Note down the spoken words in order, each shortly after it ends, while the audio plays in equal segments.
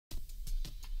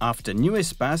After New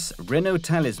Espace, Renault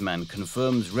Talisman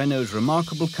confirms Renault's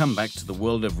remarkable comeback to the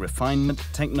world of refinement,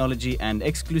 technology and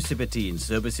exclusivity in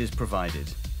services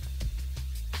provided.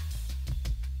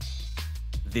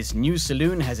 This new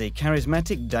saloon has a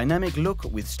charismatic, dynamic look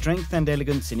with strength and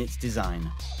elegance in its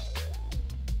design,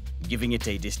 giving it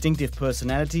a distinctive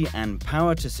personality and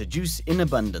power to seduce in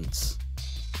abundance.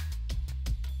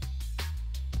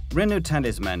 Renault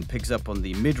Talisman picks up on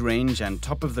the mid-range and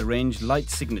top-of-the-range light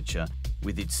signature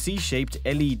with its C-shaped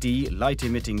LED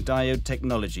light-emitting diode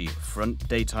technology front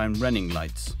daytime running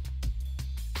lights.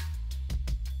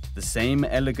 The same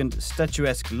elegant,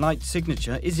 statuesque light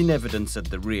signature is in evidence at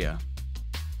the rear.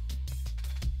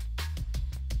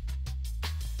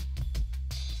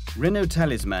 Renault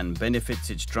Talisman benefits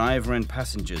its driver and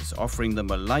passengers, offering them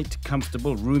a light,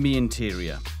 comfortable, roomy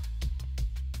interior.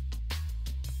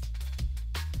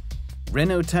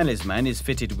 Renault Talisman is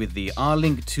fitted with the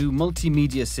R-Link 2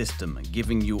 multimedia system,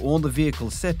 giving you all the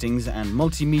vehicle settings and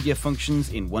multimedia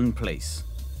functions in one place.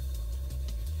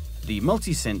 The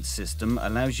MultiSense system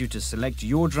allows you to select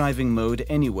your driving mode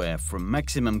anywhere from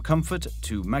maximum comfort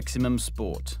to maximum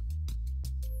sport.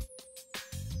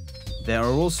 There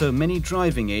are also many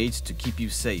driving aids to keep you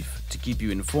safe, to keep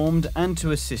you informed and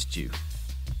to assist you.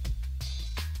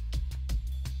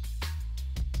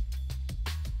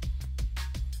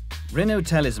 Renault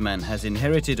Talisman has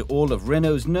inherited all of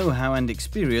Renault's know-how and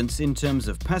experience in terms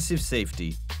of passive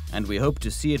safety, and we hope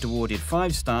to see it awarded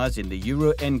 5 stars in the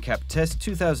Euro NCAP Test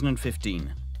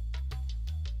 2015.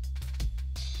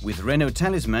 With Renault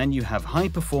Talisman, you have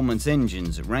high-performance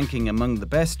engines ranking among the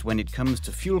best when it comes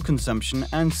to fuel consumption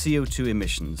and CO2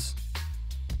 emissions.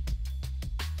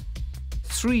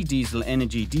 3 diesel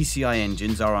energy DCI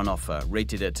engines are on offer,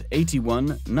 rated at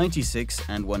 81, 96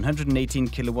 and 118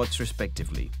 kilowatts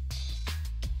respectively,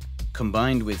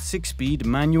 combined with 6-speed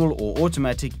manual or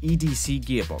automatic EDC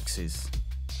gearboxes.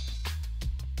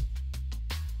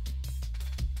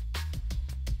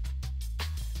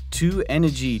 Two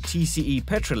Energy TCE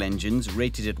petrol engines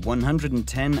rated at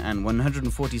 110 and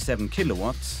 147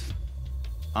 kilowatts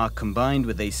are combined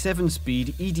with a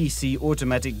 7-speed EDC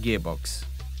automatic gearbox.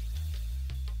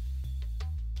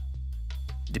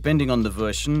 Depending on the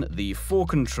version, the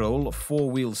 4Control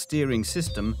 4-wheel steering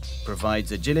system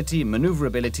provides agility,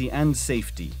 maneuverability and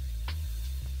safety.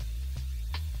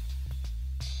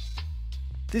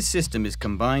 This system is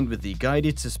combined with the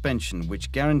guided suspension,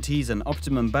 which guarantees an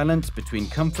optimum balance between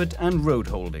comfort and road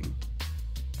holding.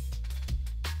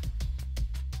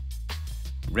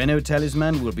 Renault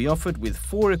Talisman will be offered with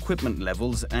 4 equipment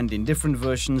levels and in different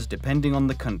versions depending on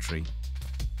the country.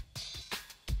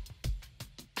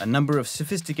 A number of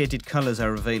sophisticated colors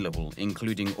are available,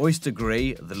 including Oyster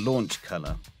Grey, the launch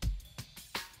color.